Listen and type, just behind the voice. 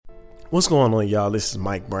What's going on, y'all? This is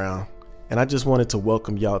Mike Brown, and I just wanted to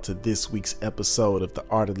welcome y'all to this week's episode of The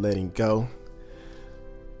Art of Letting Go.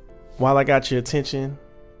 While I got your attention,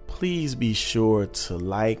 please be sure to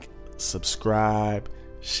like, subscribe,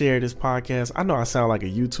 share this podcast. I know I sound like a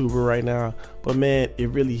YouTuber right now, but man, it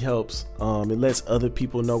really helps. It lets other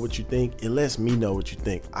people know what you think. It lets me know what you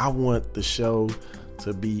think. I want the show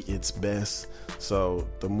to be its best. So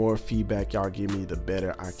the more feedback y'all give me, the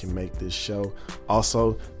better I can make this show.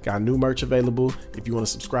 Also, got new merch available. If you want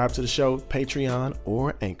to subscribe to the show, Patreon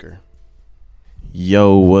or Anchor.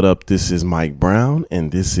 Yo, what up? This is Mike Brown,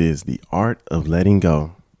 and this is The Art of Letting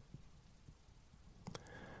Go.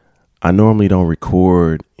 I normally don't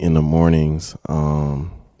record in the mornings. I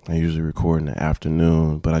usually record in the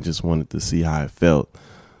afternoon, but I just wanted to see how it felt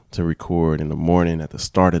to record in the morning at the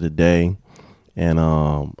start of the day. And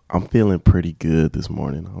I'm feeling pretty good this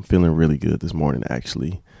morning. I'm feeling really good this morning,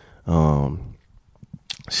 actually. My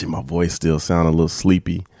voice still sounds a little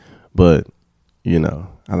sleepy, but, you know,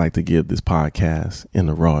 I like to give this podcast in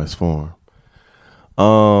the rawest form.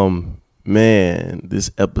 Man,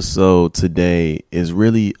 this episode today is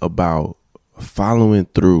really about following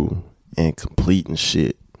through and completing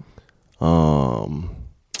shit. Man.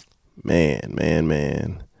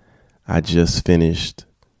 I just finished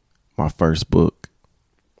my first book,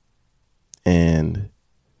 and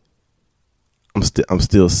I'm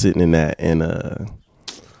still sitting in that, and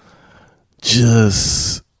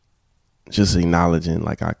just acknowledging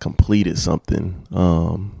like I completed something.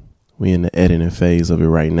 We in the editing phase of it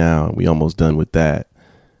right now. We almost done with that,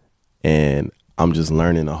 and I'm just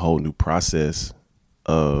learning a whole new process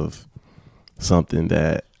of something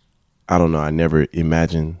that I don't know, I never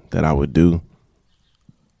imagined that I would do.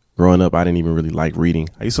 Growing up, I didn't even really like reading.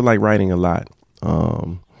 I used to like writing a lot.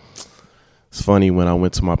 It's funny, when I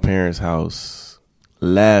went to my parents' house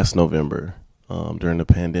last November, during the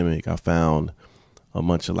pandemic, I found a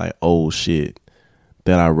bunch of like old shit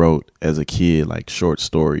that I wrote as a kid, like short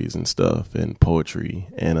stories and stuff and poetry.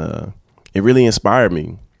 And it really inspired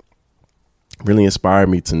me. Really inspired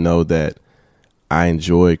me to know that I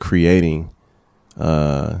enjoyed creating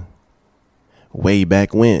way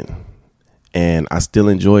back when. And I still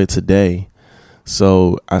enjoy it today.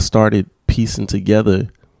 So I started piecing together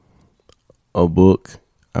a book.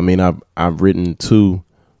 I mean, I've written two,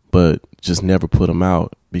 but just never put them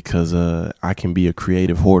out because I can be a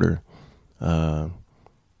creative hoarder, an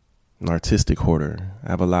artistic hoarder. I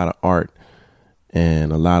have a lot of art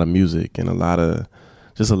and a lot of music and a lot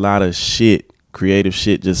of shit, creative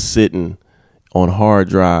shit just sitting on hard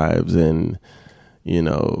drives and, you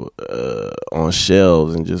know, on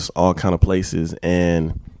shelves and just all kind of places.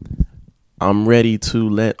 And I'm ready to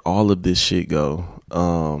let all of this shit go.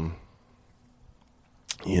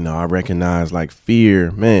 I recognize like fear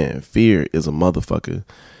is a motherfucker.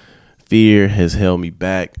 Fear has held me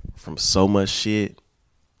back from so much shit.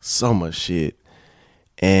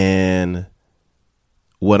 And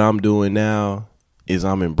what I'm doing now is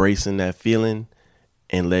I'm embracing that feeling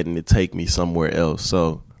and letting it take me somewhere else.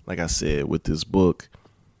 So, like I said, with this book,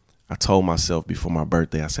 I told myself before my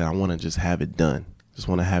birthday, I said, I want to just have it done. Just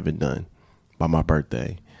want to have it done by my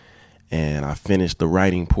birthday. And I finished the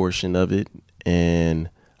writing portion of it, and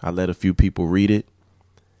I let a few people read it.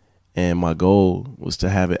 And my goal was to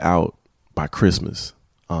have it out by Christmas.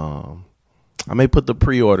 I may put the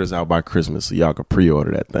pre-orders out by Christmas so y'all can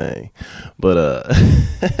pre-order that thing. But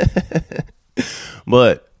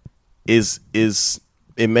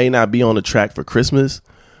it may not be on the track for Christmas,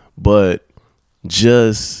 but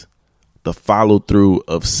just the follow through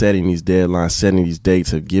of setting these deadlines, setting these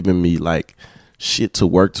dates have given me like shit to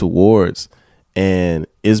work towards. And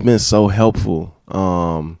it's been so helpful.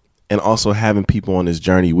 And also having people on this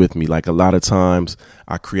journey with me. Like a lot of times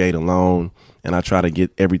I create alone and I try to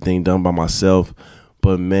get everything done by myself.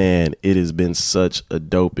 But man, it has been such a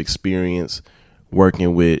dope experience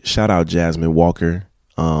working with, shout out Jasmine Walker.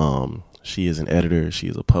 She is an editor. She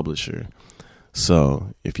is a publisher.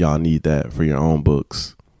 So if y'all need that for your own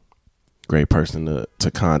books, great person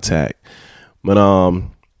to contact. But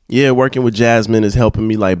working with Jasmine is helping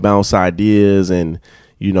me like bounce ideas, and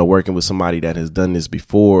working with somebody that has done this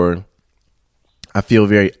before, I feel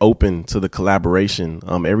very open to the collaboration.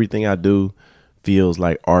 Everything I do feels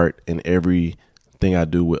like art, and everything I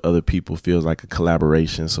do with other people feels like a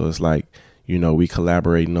collaboration. So it's like, we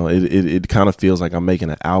collaborating on it. It kind of feels like I'm making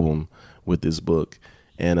an album with this book.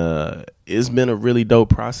 And it's been a really dope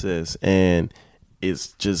process, and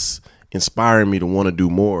it's just inspiring me to want to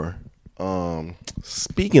do more.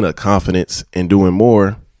 Speaking of confidence and doing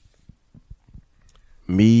more,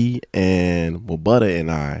 Butter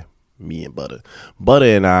and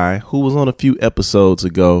I, who was on a few episodes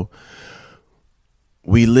ago,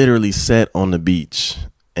 we literally sat on the beach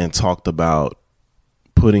and talked about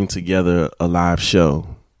putting together a live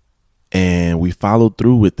show, and we followed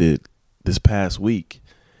through with it this past week.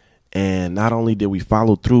 And not only did we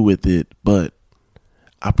follow through with it, but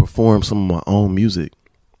I performed some of my own music.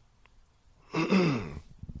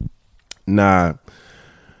 Now,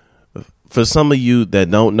 for some of you that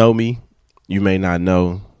don't know me, you may not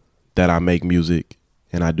know that I make music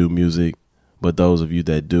and I do music. But those of you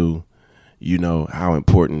that do, you know how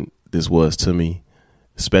important this was to me,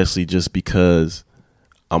 especially just because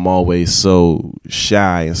I'm always so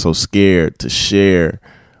shy and so scared to share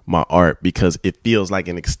my art, because it feels like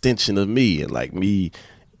an extension of me, and like me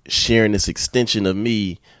sharing this extension of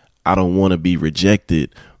me, I don't want to be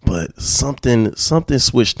rejected. But something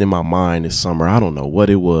switched in my mind this summer. I don't know what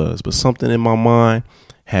it was, but something in my mind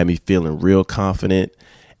had me feeling real confident.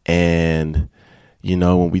 And, you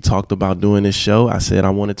know, when we talked about doing this show, I said I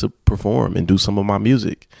wanted to perform and do some of my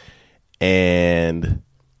music. And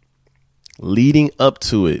leading up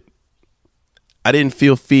to it, I didn't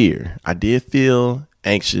feel fear. I did feel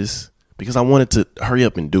anxious because I wanted to hurry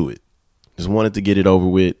up and do it. Just wanted to get it over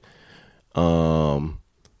with.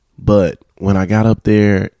 But when I got up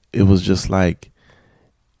there, it was just like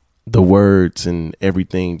the words and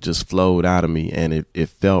everything just flowed out of me, and it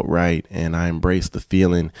felt right. And I embraced the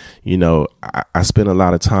feeling. You know, I spent a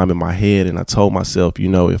lot of time in my head, and I told myself, you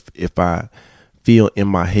know, if I feel in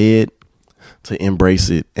my head, to embrace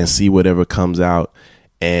it and see whatever comes out.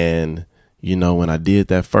 And, you know, when I did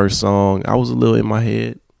that first song, I was a little in my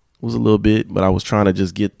head, was a little bit, but I was trying to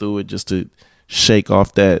just get through it, just to shake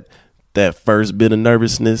off that first bit of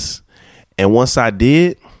nervousness. And once I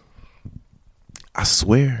did, I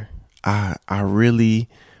swear, I really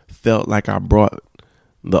felt like I brought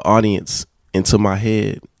the audience into my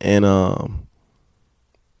head. And,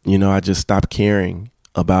 you know, I just stopped caring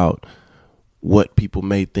about what people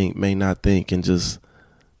may think, may not think, and just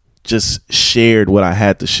shared what I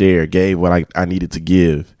had to share, gave what I needed to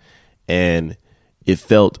give. And it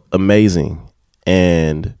felt amazing.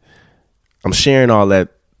 And I'm sharing all that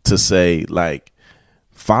to say, like,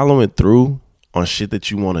 following through on shit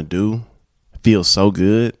that you want to do feels so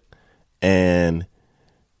good. And,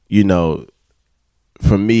 you know,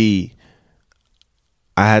 for me,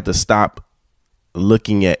 I had to stop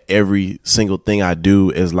looking at every single thing I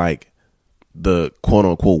do as like the quote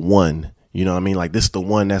unquote one. You know what I mean? Like, this the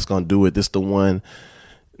one that's gonna do it. This the one.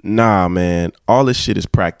 Nah, man. All this shit is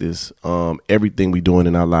practice. Everything we doing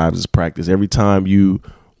in our lives is practice. Every time you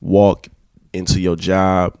walk into your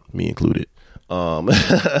job, me included,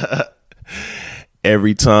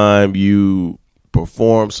 every time you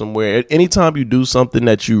perform somewhere, anytime you do something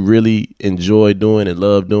that you really enjoy doing and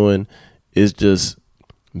love doing, it's just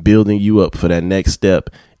building you up for that next step.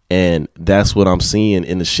 And that's what I'm seeing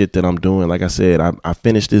in the shit that I'm doing. Like I said, I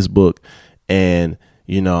finished this book, and,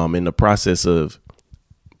 you know, I'm in the process of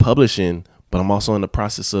publishing, but I'm also in the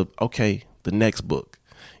process of, okay, the next book.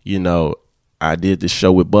 You know, I did this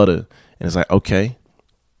show with Butter, and it's like, okay,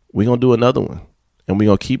 we're going to do another one, and we're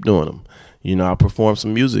going to keep doing them. You know, I performed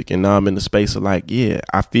some music, and now I'm in the space of like, yeah,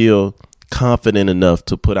 I feel confident enough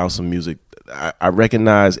to put out some music. I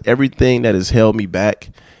recognize everything that has held me back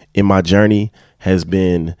in my journey has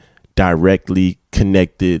been directly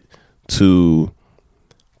connected to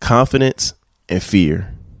confidence and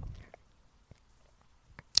fear.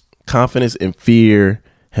 Confidence and fear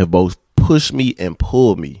have both pushed me and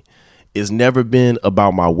pulled me. It's never been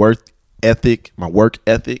about my work ethic.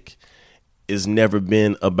 It's never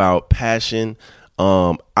been about passion.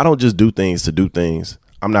 I don't just do things to do things.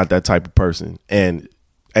 I'm not that type of person. And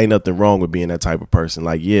ain't nothing wrong with being that type of person.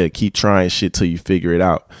 Like, yeah, keep trying shit till you figure it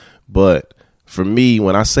out. But for me,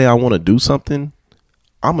 when I say I want to do something,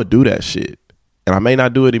 I'm going to do that shit. And I may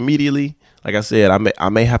not do it immediately. Like I said, I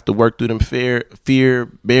may have to work through them fear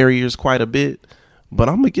barriers quite a bit, but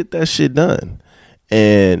I'm going to get that shit done.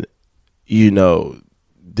 And, you know,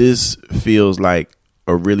 this feels like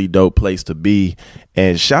a really dope place to be.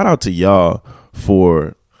 And shout out to y'all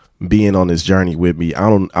for being on this journey with me. I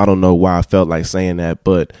don't know why I felt like saying that,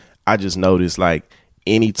 but I just noticed, like,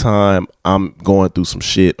 anytime I'm going through some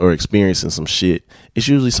shit or experiencing some shit, it's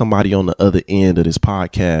usually somebody on the other end of this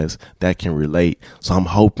podcast that can relate. So I'm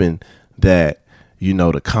hoping that, you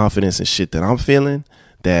know, the confidence and shit that I'm feeling,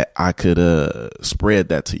 that I could spread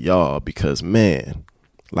that to y'all, because, man,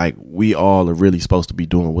 like, we all are really supposed to be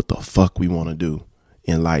doing what the fuck we want to do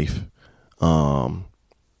in life.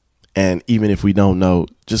 And even if we don't know,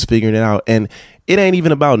 just figuring it out. And it ain't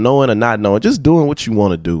even about knowing or not knowing, just doing what you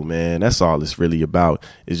want to do, man. That's all it's really about,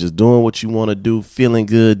 is just doing what you want to do, feeling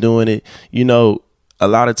good doing it. You know, a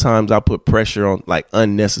lot of times I put pressure on, like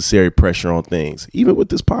unnecessary pressure on things. Even with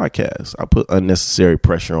this podcast, I put unnecessary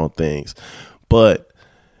pressure on things. But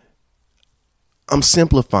I'm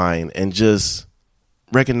simplifying and just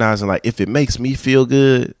recognizing, like, if it makes me feel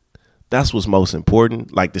good, that's what's most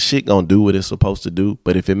important. Like, the shit gonna do what it's supposed to do.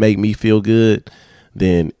 But if it make me feel good,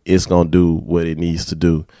 then it's gonna do what it needs to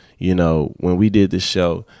do. You know, when we did this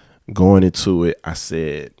show, going into it, I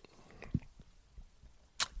said,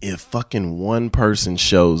 if fucking one person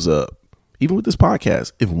shows up, even with this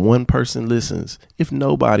podcast, if one person listens, if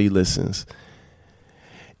nobody listens,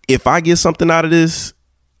 if I get something out of this,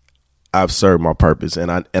 I've served my purpose.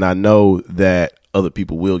 And I know that other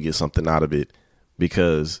people will get something out of it,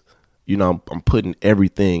 because, you know, I'm putting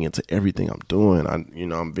everything into everything I'm doing.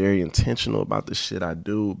 I'm very intentional about the shit I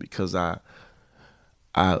do, because I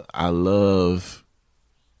love,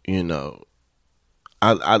 you know,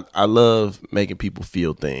 I love making people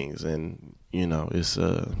feel things, and, you know, it's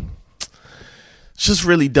just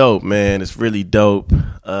really dope, man. It's really dope.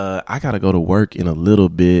 I gotta go to work in a little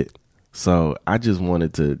bit, so I just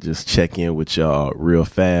wanted to just check in with y'all real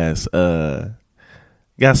fast.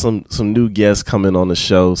 Got some new guests coming on the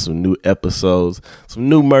show, some new episodes, some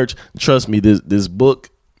new merch. Trust me, this book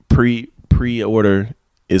pre-order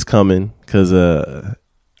is coming, because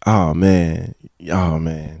oh man,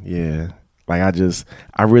 yeah. Like,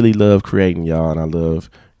 I really love creating, y'all, and I love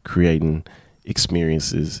creating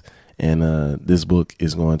experiences. And this book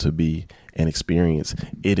is going to be an experience.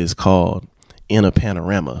 It is called In a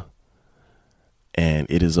Panorama, and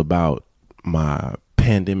it is about my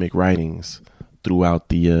pandemic writings throughout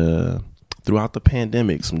the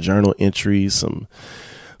pandemic. Some journal entries, some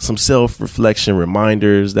self-reflection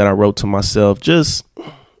reminders that I wrote to myself. Just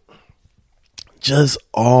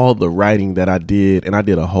all the writing that I did, and I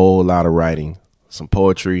did a whole lot of writing, some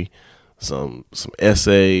poetry, some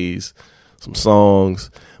essays, some songs,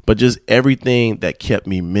 but just everything that kept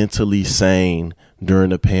me mentally sane during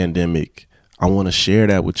the pandemic. I want to share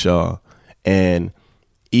that with y'all. And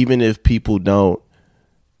even if people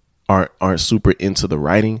aren't super into the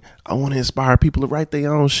writing, I want to inspire people to write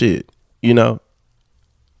their own shit. You know,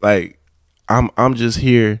 like, I'm just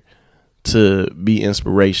here to be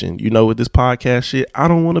inspiration. You know, with this podcast shit, I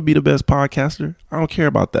don't want to be the best podcaster. I don't care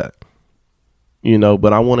about that. You know,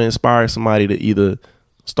 but I want to inspire somebody to either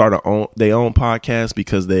start their own podcast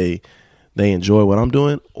because they enjoy what I'm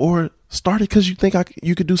doing, or start it because you think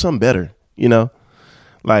you could do something better. You know,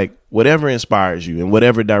 like, whatever inspires you in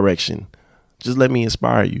whatever direction, just let me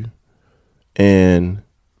inspire you. And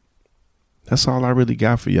that's all I really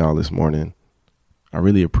got for y'all this morning. I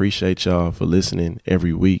really appreciate y'all for listening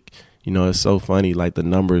every week. You know, it's so funny, like, the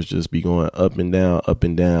numbers just be going up and down.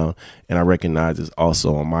 And I recognize it's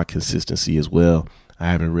also on my consistency as well. I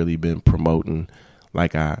haven't really been promoting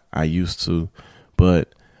like I used to,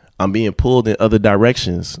 but I'm being pulled in other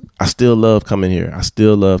directions. I still love coming here. I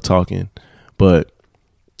still love talking, but,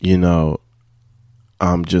 you know,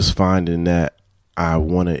 I'm just finding that I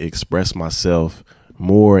want to express myself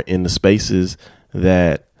more in the spaces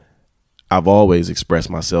that I've always expressed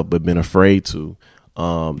myself, but been afraid to.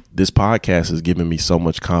 This podcast has given me so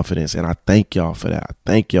much confidence, and I thank y'all for that. I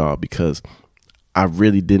thank y'all, because I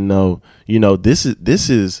really didn't know, you know, this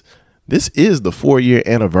is the 4-year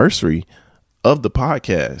anniversary of the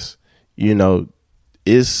podcast. You know,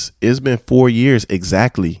 it's been 4 years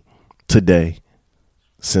exactly today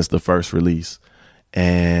since the first release.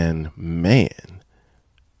 And man,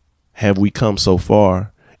 have we come so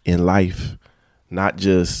far in life, not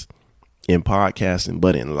just in podcasting,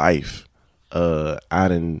 but in life. I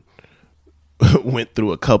done went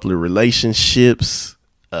through a couple of relationships.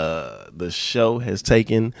 The show has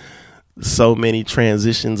taken so many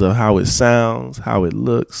transitions of how it sounds, how it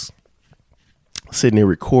looks. Sitting here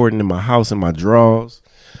recording in my house in my drawers.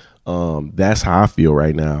 That's how I feel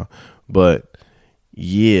right now. But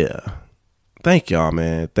yeah, thank y'all,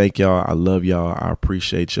 man. Thank y'all. I love y'all. I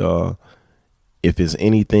appreciate y'all. If there's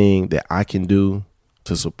anything that I can do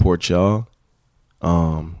to support y'all,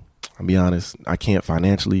 I'll be honest, I can't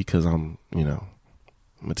financially, because I'm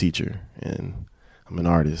a teacher and I'm an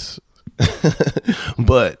artist.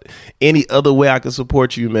 But any other way I can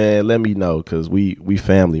support you, man, let me know, because we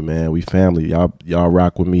family, man. We family. Y'all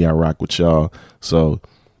rock with me. I rock with y'all. So,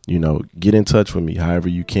 you know, get in touch with me however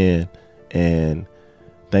you can. And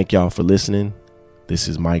thank y'all for listening. This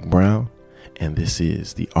is Mike Brown, and this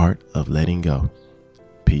is The Art of Letting Go.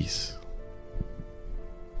 Peace.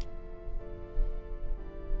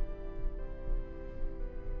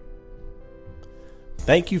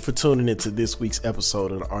 Thank you for tuning into this week's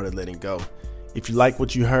episode of The Art of Letting Go. If you like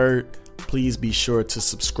what you heard, Please be sure to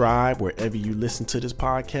subscribe wherever you listen to this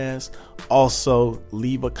podcast. Also,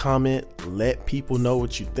 leave a comment. Let people know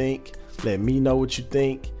what you think. Let me know what you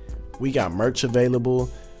think. We got merch available.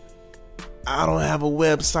 I don't have a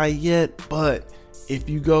website yet, but if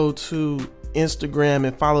you go to Instagram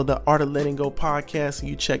and follow the Art of Letting Go podcast and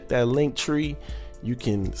you check that link tree, you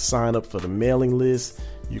can sign up for the mailing list.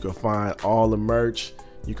 You can find all the merch.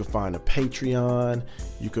 You can find the Patreon.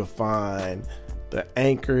 You can find the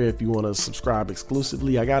Anchor if you want to subscribe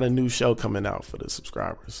exclusively. I got a new show coming out for the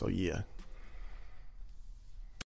subscribers. So yeah,